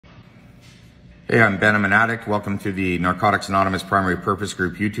Hey, I'm Ben. I'm an addict. Welcome to the Narcotics Anonymous Primary Purpose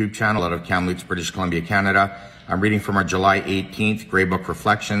Group YouTube channel out of Kamloops, British Columbia, Canada. I'm reading from our July 18th Grey Book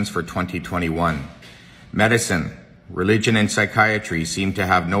Reflections for 2021. Medicine, religion, and psychiatry seem to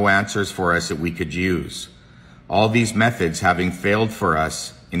have no answers for us that we could use. All these methods having failed for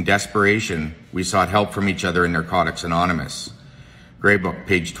us, in desperation, we sought help from each other in Narcotics Anonymous. Grey Book,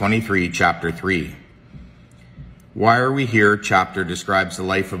 page 23, chapter 3. Why Are We Here chapter describes the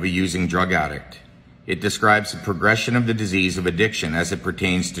life of a using drug addict. It describes the progression of the disease of addiction as it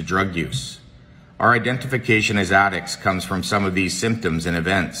pertains to drug use. Our identification as addicts comes from some of these symptoms and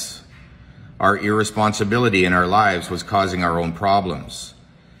events. Our irresponsibility in our lives was causing our own problems.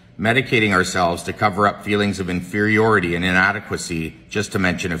 Medicating ourselves to cover up feelings of inferiority and inadequacy, just to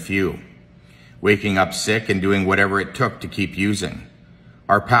mention a few. Waking up sick and doing whatever it took to keep using.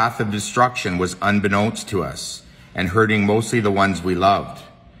 Our path of destruction was unbeknownst to us, and hurting mostly the ones we loved.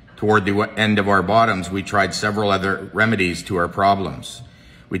 Toward the end of our bottoms, we tried several other remedies to our problems.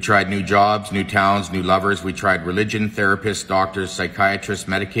 We tried new jobs, new towns, new lovers. We tried religion, therapists, doctors, psychiatrists,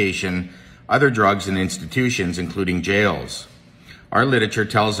 medication, other drugs and institutions, including jails. Our literature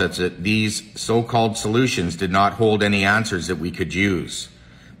tells us that these so-called solutions did not hold any answers that we could use.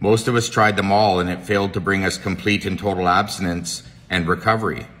 Most of us tried them all, and it failed to bring us complete and total abstinence and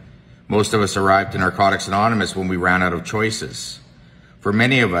recovery. Most of us arrived to Narcotics Anonymous when we ran out of choices. For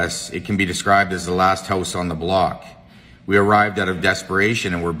many of us, it can be described as the last house on the block. We arrived out of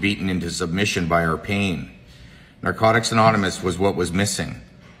desperation and were beaten into submission by our pain. Narcotics Anonymous was what was missing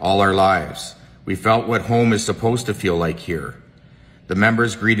all our lives. We felt what home is supposed to feel like here. The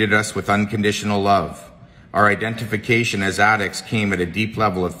members greeted us with unconditional love. Our identification as addicts came at a deep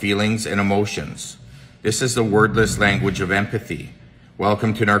level of feelings and emotions. This is the wordless language of empathy.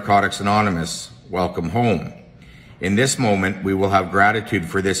 Welcome to Narcotics Anonymous. Welcome home. In this moment, we will have gratitude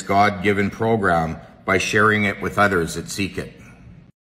for this God-given program by sharing it with others that seek it.